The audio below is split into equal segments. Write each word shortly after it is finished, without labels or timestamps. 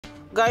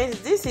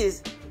guys, this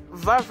is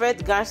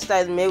velvet gown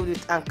style made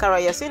with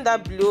Ankara. You're seeing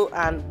that blue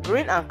and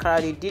green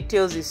Ankara. The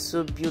details is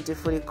so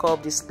beautifully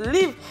curved. The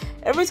sleeve,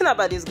 everything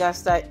about this gown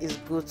style is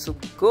good to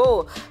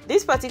go.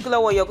 This particular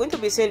one, you're going to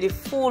be seeing the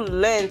full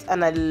length,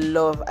 and I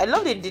love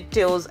the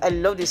details. I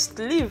love the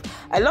sleeve.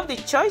 I love the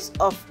choice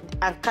of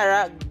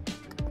Ankara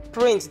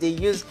print they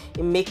use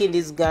in making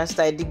this gown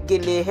style. The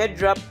gele,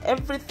 head wrap,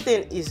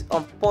 everything is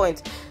on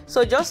point.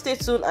 So just stay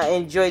tuned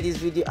and enjoy this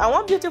video. And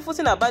one beautiful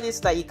thing about this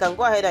style, you can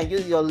go ahead and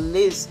use your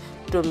lace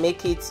to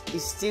make it.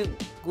 It's still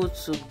good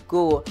to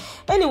go.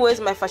 Anyways,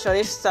 my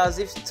fashionistas,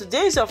 if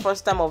today is your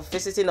first time of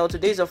visiting or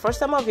today is your first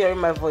time of hearing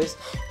my voice,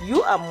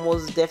 you are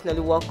most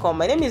definitely welcome.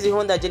 My name is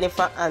Ihonda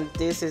Jennifer, and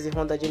this is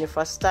Ihonda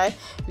Jennifer Style,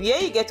 where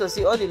you get to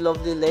see all the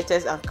lovely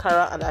latest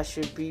Ankara and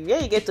Asoebi,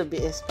 where you get to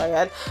be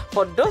inspired.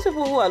 For those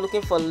people who are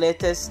looking for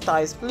latest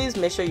styles, please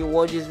make sure you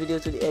watch this video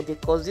to the end,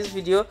 because this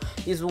video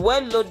is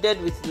well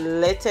loaded with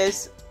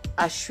latest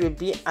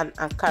Asoebi and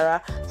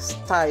Ankara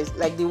styles.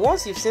 Like the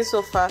ones you've seen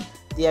so far,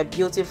 they are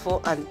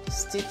beautiful and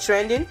still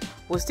trending.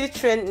 Will still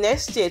trend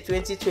next year,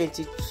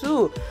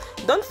 2022.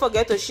 Don't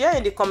forget to share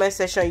in the comment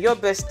section your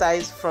best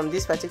styles from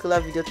this particular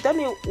video. Tell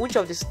me which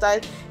of the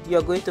styles you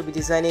are going to be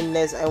designing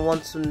next. I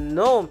want to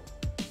know.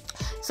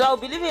 So I'll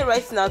be leaving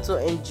right now to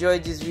enjoy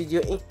this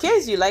video. In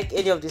case you like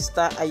any of the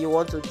style and you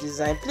want to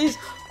design, please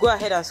go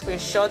ahead and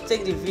screenshot,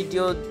 take the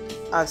video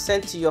and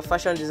send to your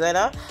fashion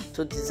designer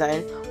to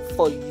design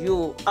for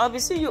you. I'll be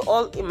seeing you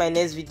all in my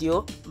next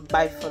video.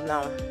 Bye for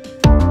now.